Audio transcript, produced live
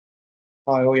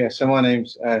Hi, oh yeah, so my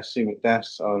name's Sumit.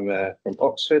 I'm from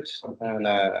Oxford and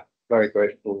very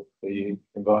grateful for you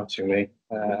inviting me.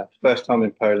 First time in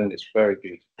Poland, it's very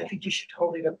beautiful. I think you should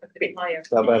hold it up a bit higher. Is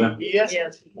that better? Yes,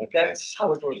 Okay. that's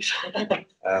how it works.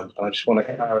 I just want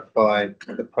to clarify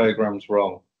the programme's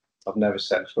wrong. I've never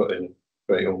set foot in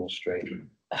Great Ormond Street.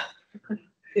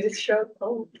 Did it show?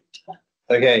 Oh,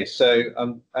 Okay, so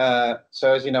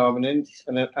as you know, I'm an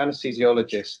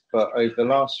anesthesiologist, but over the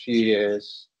last few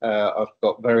years, I've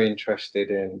got very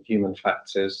interested in human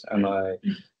factors, and I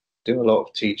do a lot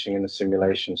of teaching in the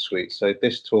simulation suite. So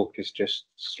this talk is just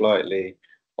slightly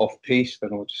off piece,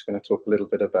 and we're just going to talk a little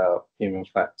bit about human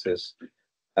factors.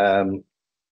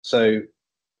 So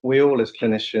we all as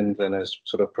clinicians and as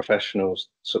sort of professionals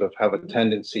sort of have a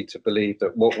tendency to believe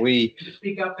that what we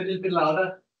speak up a little bit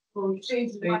louder. okay.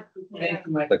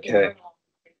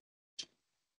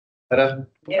 Better?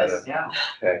 Yes. Better.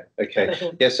 Yeah.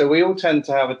 Okay. Yeah, so we all tend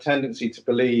to have a tendency to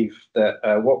believe that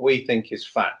what we think is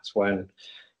fact when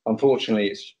unfortunately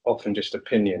it's often just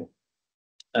opinion.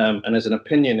 And as an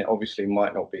opinion, it obviously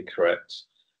might not be correct.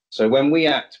 So when we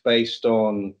act based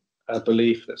on a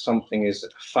belief that something is a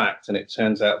fact and it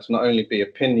turns out to not only be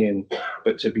opinion,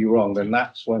 but to be wrong, then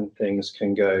that's when things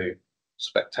can go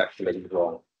spectacularly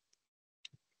wrong.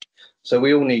 So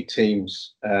we all need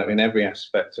teams in every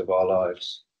aspect of our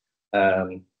lives.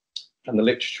 And the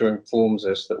literature informs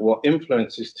us that what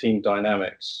influences team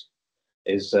dynamics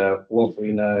is what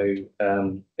we know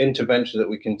interventions that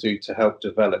we can do to help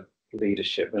develop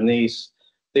leadership. And these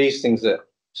things that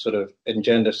sort of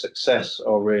engender success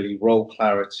are really role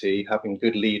clarity, having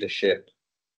good leadership,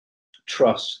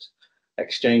 trust,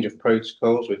 exchange of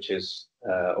protocols, which is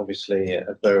obviously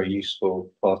a very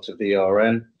useful part of the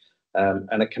ERN,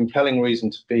 and a compelling reason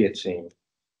to be a team.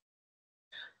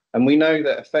 And we know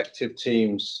that effective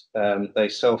teams, they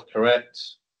self-correct,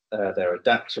 they're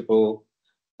adaptable,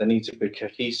 they need to be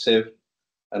cohesive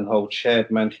and hold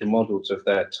shared mental models of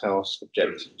their task,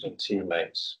 objectives, and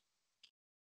teammates.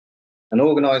 And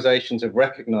organizations have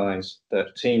recognized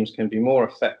that teams can be more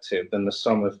effective than the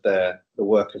sum of the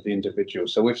work of the individual.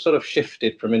 So we've sort of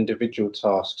shifted from individual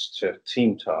tasks to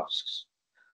team tasks.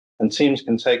 And teams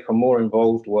can take on more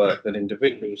involved work than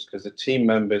individuals because the team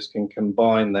members can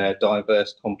combine their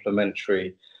diverse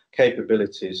complementary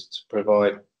capabilities to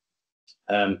provide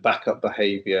backup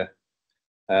behavior.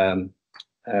 Not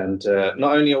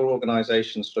only are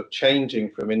organizations sort of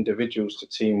changing from individuals to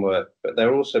teamwork, but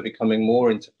they're also becoming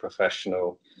more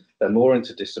interprofessional, they're more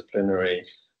interdisciplinary,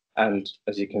 and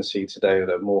as you can see today,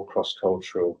 they're more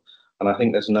cross-cultural. And I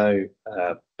think there's no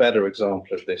better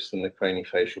example of this than the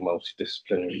craniofacial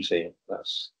multidisciplinary team.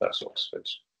 That's Oxford.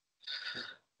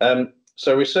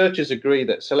 So researchers agree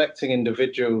that selecting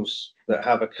individuals that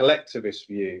have a collectivist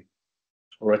view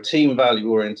or a team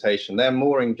value orientation, they're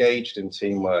more engaged in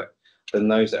teamwork than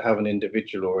those that have an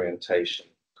individual orientation.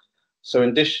 So in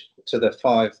addition to the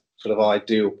 5 sort of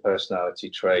ideal personality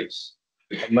traits,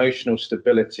 emotional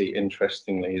stability,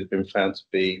 interestingly, has been found to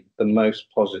be the most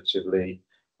positively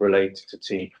related to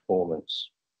team performance.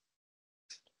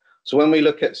 So when we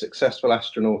look at successful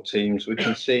astronaut teams, we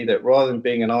can see that rather than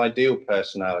being an ideal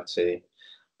personality,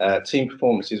 team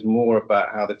performance is more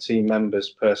about how the team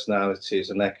members'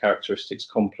 personalities and their characteristics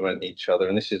complement each other.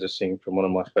 And this is a scene from one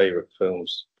of my favorite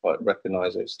films. I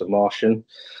recognize it. It's The Martian.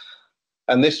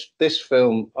 And this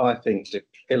film, I think,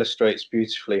 illustrates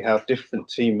beautifully how different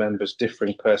team members,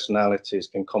 differing personalities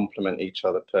can complement each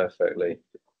other perfectly.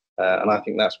 And I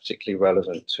think that's particularly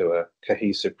relevant to a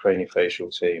cohesive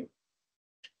craniofacial team.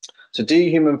 So do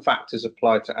human factors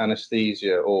apply to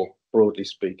anesthesia or, broadly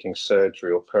speaking,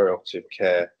 surgery or perioperative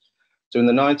care? So in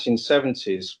the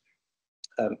 1970s,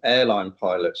 airline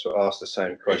pilots were asked the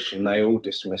same question. They all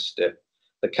dismissed it.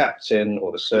 The captain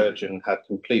or the surgeon had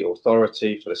complete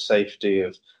authority for the safety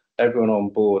of everyone on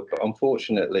board, but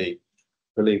unfortunately,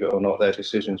 believe it or not, their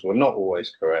decisions were not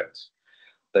always correct.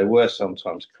 They were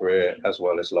sometimes career as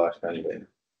well as life-ending.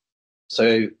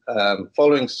 So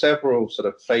following several sort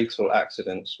of fatal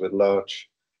accidents with large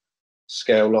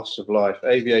scale loss of life,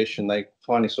 aviation, they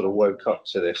finally sort of woke up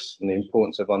to this and the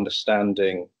importance of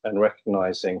understanding and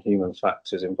recognizing human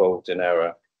factors involved in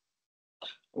error.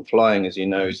 And flying, as you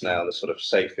know, is now the sort of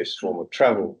safest form of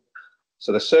travel.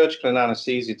 So the surgical and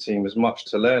anesthesia team has much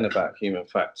to learn about human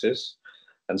factors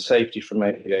and safety from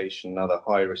aviation and other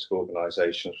high-risk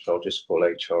organizations, which I'll just call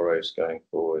HROs going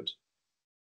forward.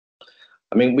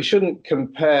 I mean, we shouldn't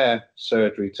compare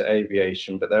surgery to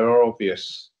aviation, but there are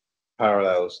obvious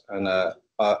parallels. And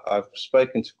I've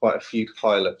spoken to quite a few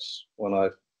pilots when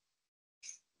I've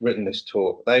written this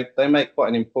talk. They make quite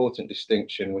an important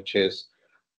distinction, which is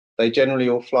they generally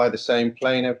all fly the same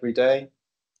plane every day.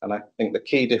 And I think the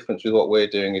key difference with what we're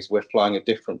doing is we're flying a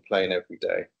different plane every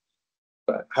day.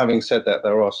 But having said that,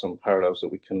 there are some parallels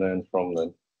that we can learn from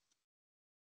them.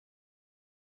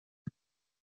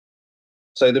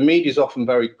 So the media is often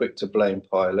very quick to blame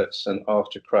pilots and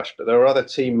after crash, but there are other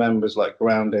team members like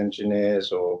ground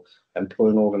engineers or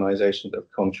employing organisations that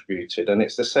have contributed, and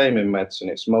it's the same in medicine.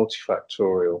 It's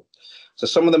multifactorial. So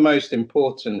some of the most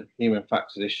important human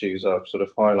factors issues I've sort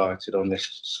of highlighted on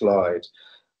this slide,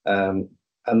 and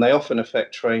they often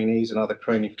affect trainees and other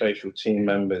craniofacial team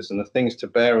members. And the things to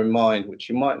bear in mind, which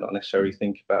you might not necessarily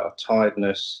think about, are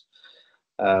tiredness,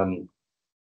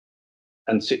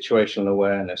 and situational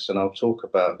awareness, and I'll talk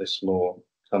about this more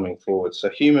coming forward. So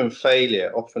human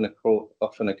failure often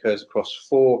occurs across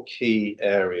 4 key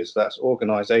areas. That's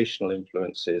organisational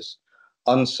influences,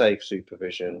 unsafe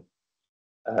supervision,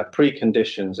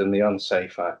 preconditions, and the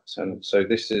unsafe act. And so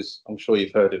this is, I'm sure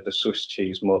you've heard of the Swiss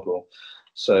cheese model.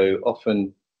 So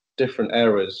often different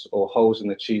errors or holes in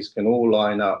the cheese can all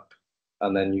line up,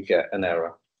 and then you get an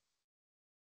error.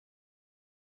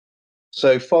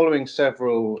 So following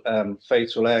several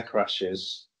fatal air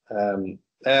crashes,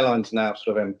 airlines now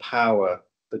sort of empower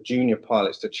the junior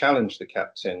pilots to challenge the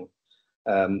captain.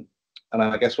 And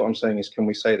I guess what I'm saying is, can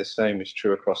we say the same is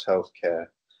true across healthcare?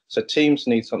 So teams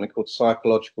need something called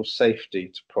psychological safety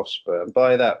to prosper. And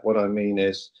by that, what I mean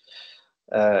is,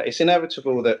 it's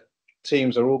inevitable that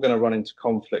teams are all going to run into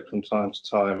conflict from time to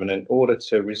time. And in order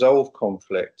to resolve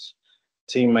conflict,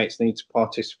 teammates need to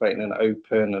participate in an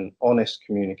open and honest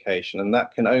communication, and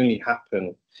that can only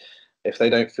happen if they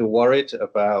don't feel worried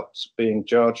about being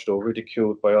judged or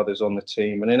ridiculed by others on the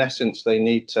team. And in essence, they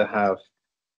need to have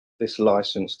this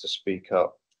license to speak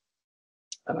up.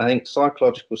 And I think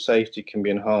psychological safety can be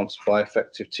enhanced by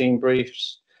effective team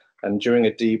briefs, and during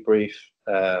a debrief,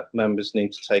 members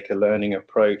need to take a learning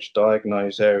approach,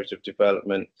 diagnose areas of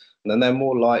development, and then they're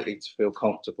more likely to feel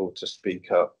comfortable to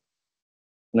speak up.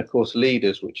 And of course,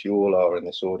 leaders, which you all are in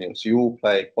this audience, you all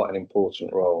play quite an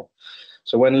important role.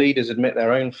 So when leaders admit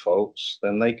their own faults,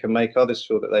 then they can make others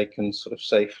feel that they can sort of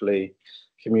safely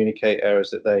communicate errors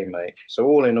that they make. So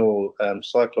all in all,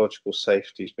 psychological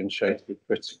safety has been shown to be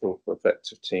critical for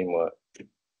effective teamwork.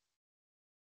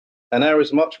 An error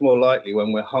is much more likely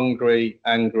when we're hungry,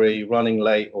 angry, running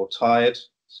late, or tired.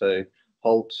 So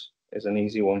HALT is an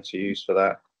easy one to use for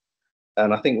that.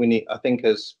 And I think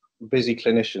as busy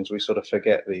clinicians, we sort of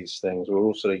forget these things. We're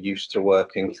all sort of used to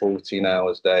working 14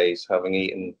 hours days, having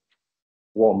eaten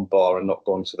 1 bar and not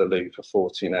gone to the loo for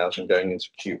 14 hours and going into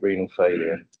acute renal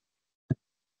failure.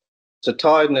 So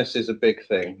tiredness is a big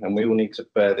thing, and we all need to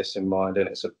bear this in mind, and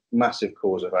it's a massive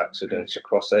cause of accidents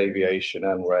across aviation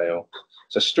and rail.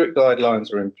 So strict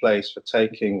guidelines are in place for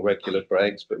taking regular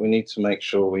breaks, but we need to make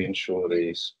sure we ensure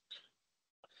these.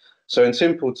 So in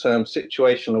simple terms,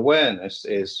 situational awareness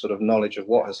is sort of knowledge of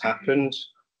what has happened,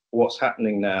 what's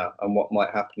happening now, and what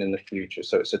might happen in the future.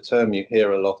 So it's a term you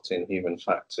hear a lot in human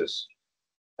factors.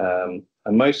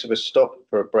 And most of us stop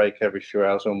for a break every few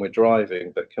hours when we're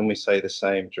driving, but can we say the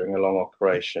same during a long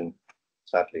operation?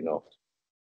 Sadly not.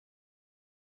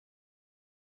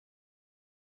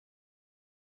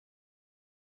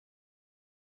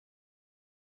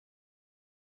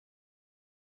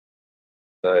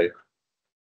 So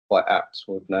quite apt,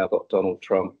 we've now got Donald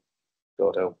Trump,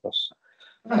 God help us.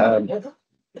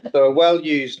 So a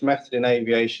well-used method in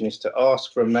aviation is to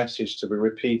ask for a message to be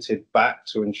repeated back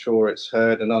to ensure it's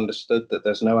heard and understood, that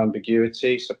there's no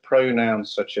ambiguity. So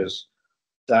pronouns such as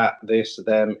that, this,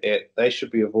 them, it, they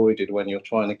should be avoided when you're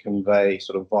trying to convey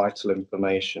sort of vital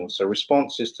information. So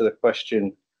responses to the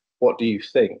question, what do you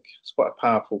think? It's quite a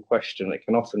powerful question. It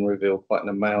can often reveal quite an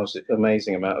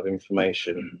amazing amount of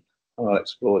information. I'll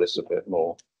explore this a bit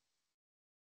more.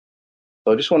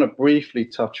 So I just want to briefly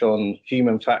touch on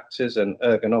human factors and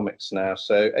ergonomics now.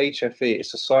 So HFE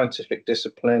is a scientific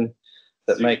discipline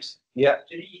that makes, yeah.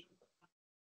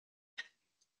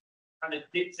 Kind of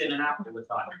dips in and out all the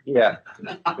time. Yeah,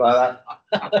 like that.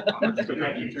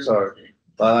 Sorry,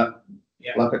 like that.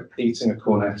 Yeah. Like eating a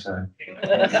cornetto.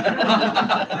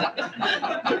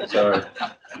 Sorry.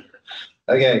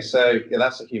 Okay, so yeah,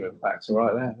 that's a human factor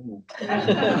right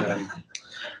there.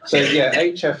 So yeah,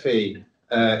 HFE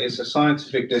is a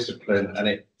scientific discipline, and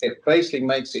it basically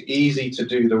makes it easy to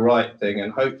do the right thing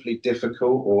and hopefully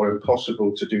difficult or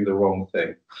impossible to do the wrong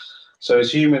thing. So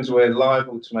as humans, we're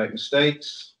liable to make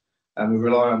mistakes, and we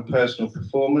rely on personal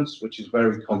performance, which is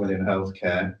very common in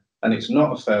healthcare, and it's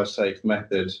not a fail-safe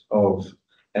method of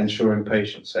ensuring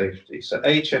patient safety. So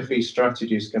HFE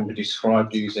strategies can be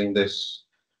described using this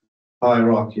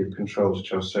hierarchy of controls,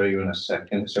 which I'll show you in a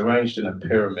second. It's arranged in a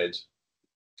pyramid,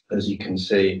 as you can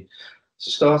see. So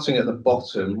starting at the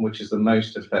bottom, which is the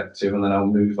most effective, and then I'll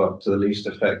move up to the least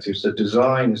effective. So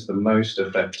design is the most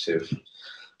effective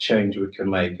change we can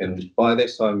make. And by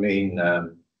this, I mean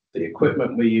the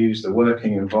equipment we use, the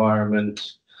working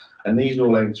environment, and these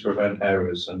all aim to prevent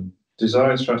errors. And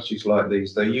design strategies like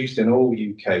these, they're used in all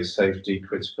UK safety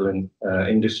critical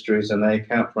industries, and they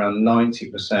account for around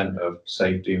 90% of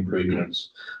safety improvements.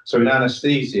 So in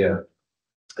anaesthesia,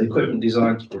 equipment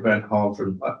designed to prevent harm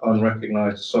from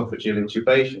unrecognised esophageal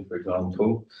intubation, for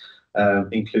example,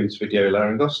 includes video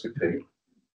laryngoscopy,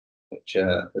 which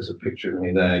there's a picture of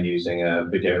me there using a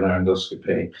video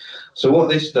laryngoscopy. So what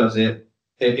this does, it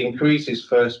increases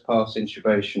first pass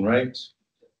intubation rates,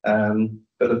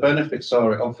 but the benefits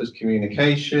are it offers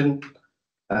communication,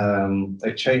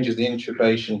 it changes the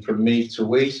intubation from me to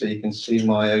we, so you can see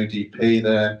my ODP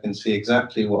there, you can see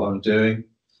exactly what I'm doing.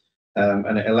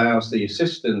 And it allows the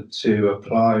assistant to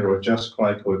apply or adjust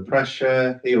cricoid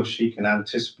pressure. He or she can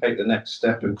anticipate the next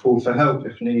step and call for help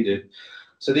if needed.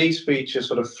 So these features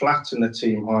sort of flatten the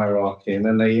team hierarchy, and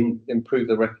then they improve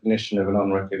the recognition of an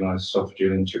unrecognised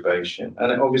esophageal intubation. And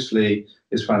it obviously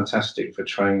is fantastic for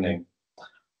training.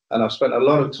 And I've spent a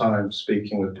lot of time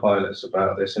speaking with pilots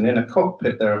about this. And in a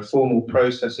cockpit, there are formal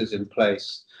processes in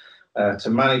place to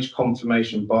manage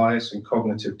confirmation bias and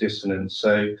cognitive dissonance.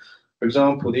 So, for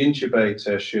example, the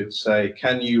intubator should say,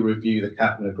 "Can you review the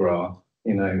capnograph?"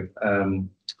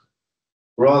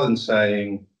 Rather than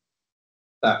saying,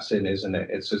 "That's in, isn't it?"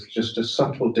 It's just a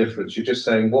subtle difference. You're just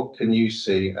saying, "What can you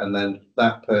see?" And then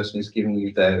that person is giving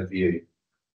you their view.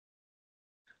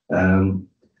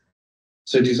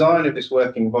 So design of this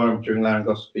working environment during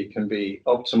laryngoscopy can be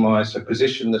optimized. So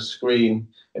position the screen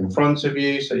in front of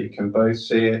you so you can both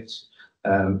see it,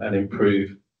 and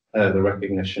improve the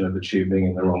recognition of the tubing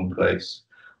in the wrong place.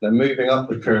 Then moving up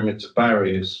the pyramid to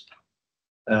barriers,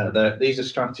 these are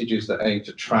strategies that aim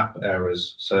to trap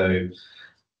errors. So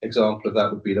example of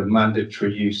that would be the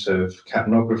mandatory use of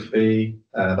capnography.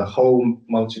 The whole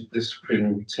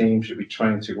multidisciplinary team should be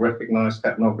trained to recognise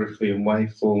capnography and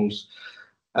waveforms,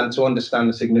 and to understand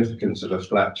the significance of a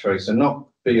flat trace, and not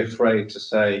be afraid to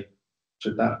say,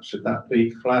 should that be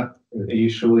flat? Are you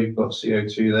sure you've got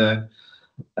CO2 there?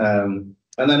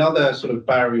 And then other sort of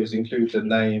barriers include the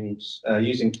names,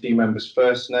 using team members'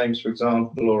 first names, for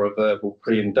example, or a verbal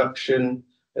pre-induction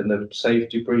in the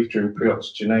safety brief during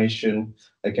pre-oxygenation.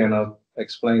 Again, I've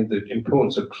explained the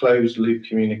importance of closed loop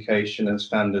communication and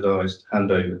standardized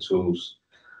handover tools.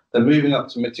 Then moving up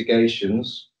to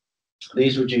mitigations,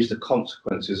 these reduce the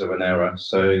consequences of an error.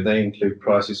 So they include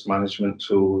crisis management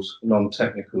tools,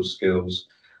 non-technical skills,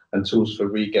 and tools for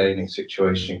regaining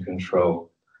situation control.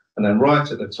 And then right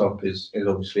at the top is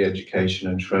obviously education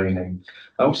and training.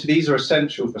 Obviously, these are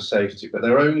essential for safety, but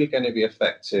they're only going to be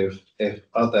effective if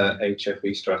other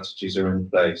HFE strategies are in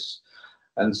place.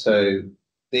 And so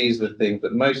these are the things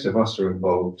that most of us are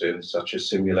involved in, such as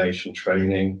simulation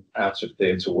training, out of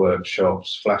theatre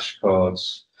workshops,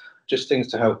 flashcards, just things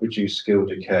to help reduce skill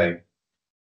decay.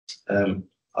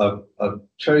 I've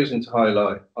chosen to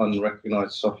highlight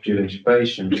unrecognised esophageal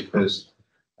intubation because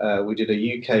we did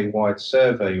a UK-wide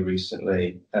survey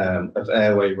recently of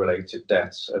airway-related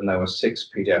deaths, and there were 6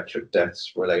 paediatric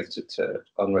deaths related to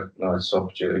unrecognised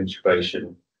esophageal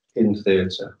intubation in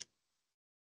theatre.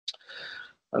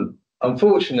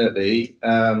 Unfortunately,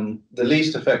 the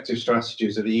least effective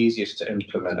strategies are the easiest to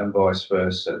implement, and vice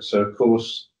versa. So, of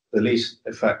course, the least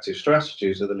effective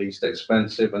strategies are the least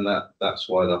expensive, and that's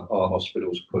why our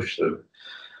hospitals push them.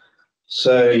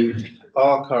 So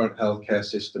our current healthcare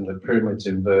system, the pyramid's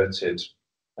inverted.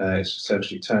 It's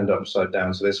essentially turned upside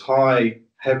down. So there's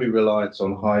heavy reliance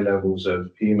on high levels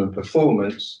of human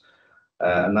performance,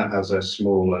 and that has a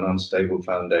small and unstable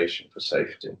foundation for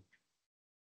safety.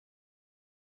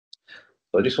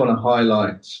 So I just want to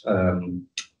highlight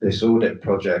this audit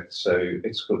project. So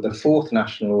it's called the 4th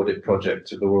National Audit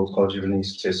Project of the Royal College of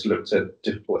Anaesthetists, looked at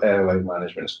difficult airway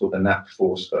management. It's called the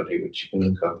NAP4 study, which you can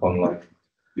look up online.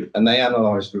 And they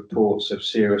analysed reports of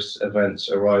serious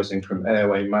events arising from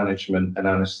airway management and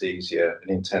anaesthesia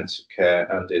in intensive care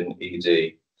and in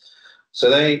ED. So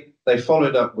they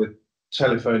followed up with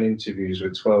telephone interviews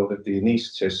with 12 of the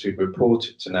anaesthetists who'd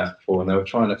reported to NAP4, and they were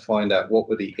trying to find out what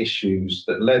were the issues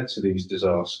that led to these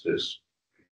disasters.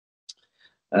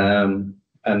 They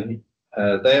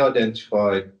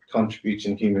identified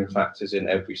contributing human factors in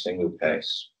every single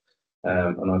case.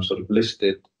 And I've sort of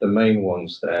listed the main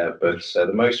ones there, but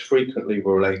the most frequently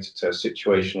were related to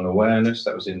situational awareness.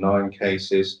 That was in 9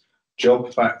 cases.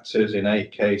 Job factors in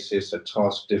 8 cases, so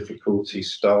task difficulty,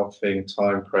 staffing,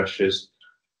 time pressures.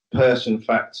 Person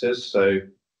factors, so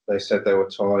they said they were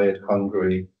tired,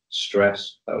 hungry,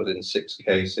 stressed. That was in 6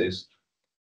 cases.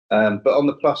 But on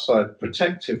the plus side,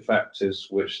 protective factors,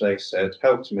 which they said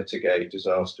helped mitigate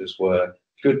disasters, were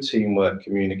good teamwork,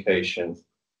 communication.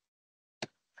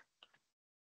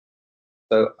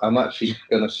 So I'm actually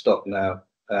going to stop now,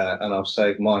 and I'll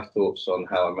save my thoughts on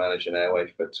how I manage an airway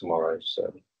for tomorrow.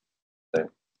 So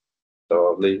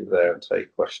I'll leave it there and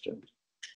take questions.